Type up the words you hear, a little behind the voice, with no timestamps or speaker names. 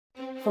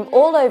From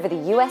all over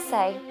the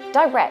USA,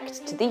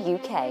 direct to the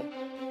UK.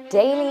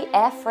 Daily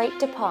air freight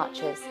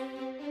departures.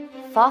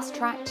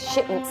 Fast-tracked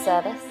shipment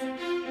service.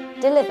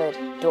 Delivered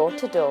door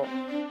to door.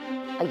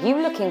 Are you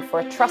looking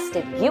for a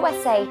trusted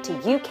USA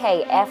to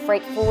UK air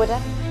freight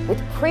forwarder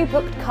with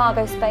pre-booked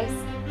cargo space,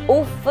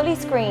 all fully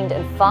screened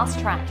and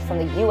fast-tracked from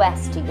the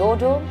US to your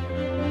door?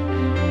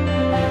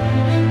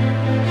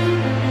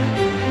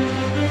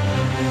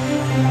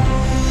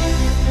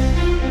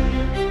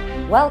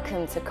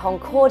 Welcome to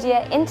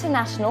Concordia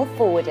International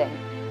Forwarding,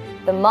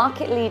 the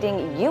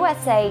market-leading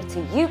USA to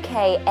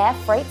UK air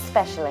freight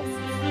specialists.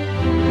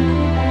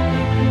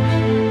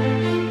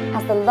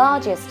 As the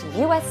largest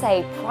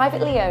USA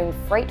privately owned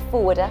freight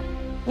forwarder,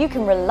 you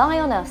can rely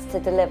on us to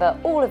deliver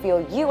all of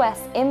your US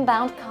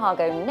inbound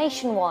cargo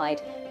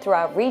nationwide through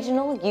our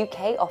regional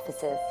UK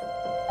offices.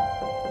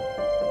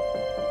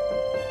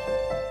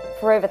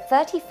 For over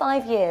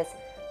 35 years,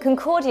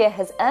 Concordia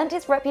has earned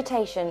its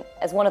reputation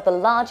as one of the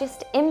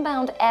largest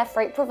inbound air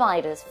freight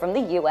providers from the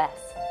US.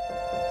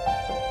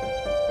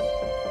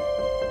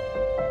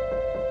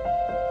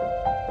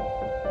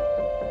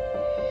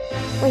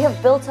 We have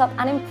built up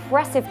an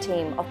impressive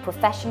team of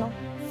professional,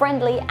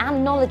 friendly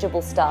and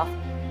knowledgeable staff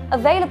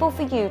available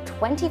for you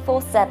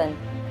 24/7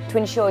 to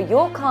ensure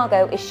your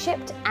cargo is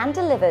shipped and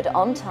delivered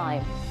on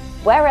time,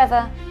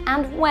 wherever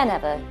and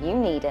whenever you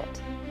need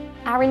it.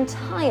 Our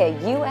entire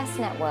US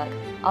network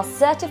are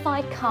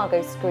certified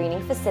cargo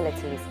screening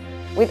facilities,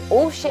 with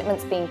all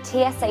shipments being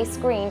TSA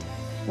screened,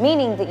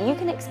 meaning that you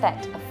can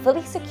expect a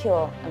fully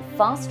secure and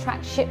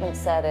fast-tracked shipment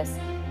service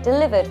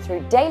delivered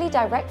through daily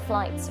direct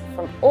flights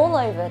from all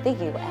over the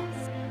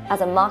US. As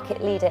a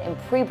market leader in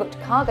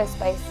pre-booked cargo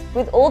space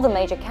with all the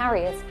major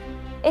carriers,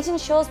 it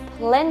ensures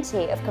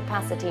plenty of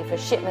capacity for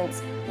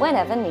shipments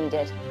whenever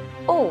needed,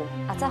 all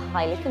at a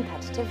highly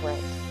competitive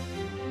rate.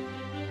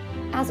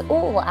 As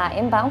all our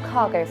inbound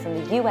cargo from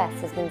the US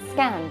has been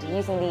scanned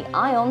using the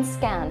ION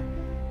scan,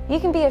 you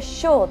can be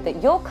assured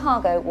that your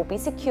cargo will be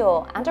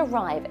secure and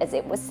arrive as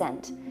it was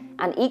sent,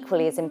 and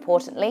equally as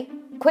importantly,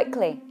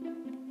 quickly.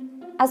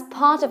 As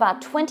part of our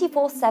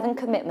 24/7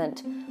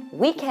 commitment,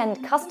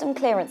 weekend custom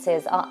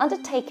clearances are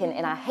undertaken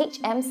in our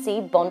HMC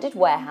bonded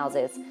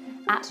warehouses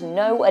at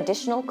no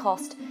additional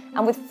cost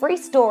and with free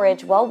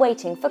storage while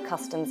waiting for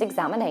customs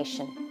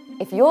examination.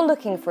 If you're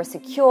looking for a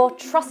secure,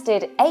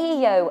 trusted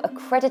AEO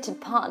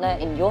accredited partner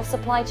in your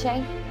supply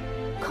chain,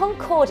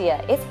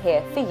 Concordia is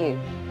here for you.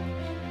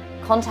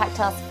 Contact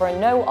us for a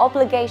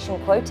no-obligation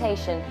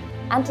quotation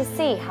and to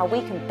see how we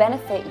can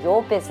benefit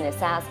your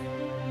business, as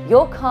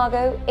your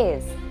cargo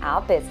is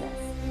our business.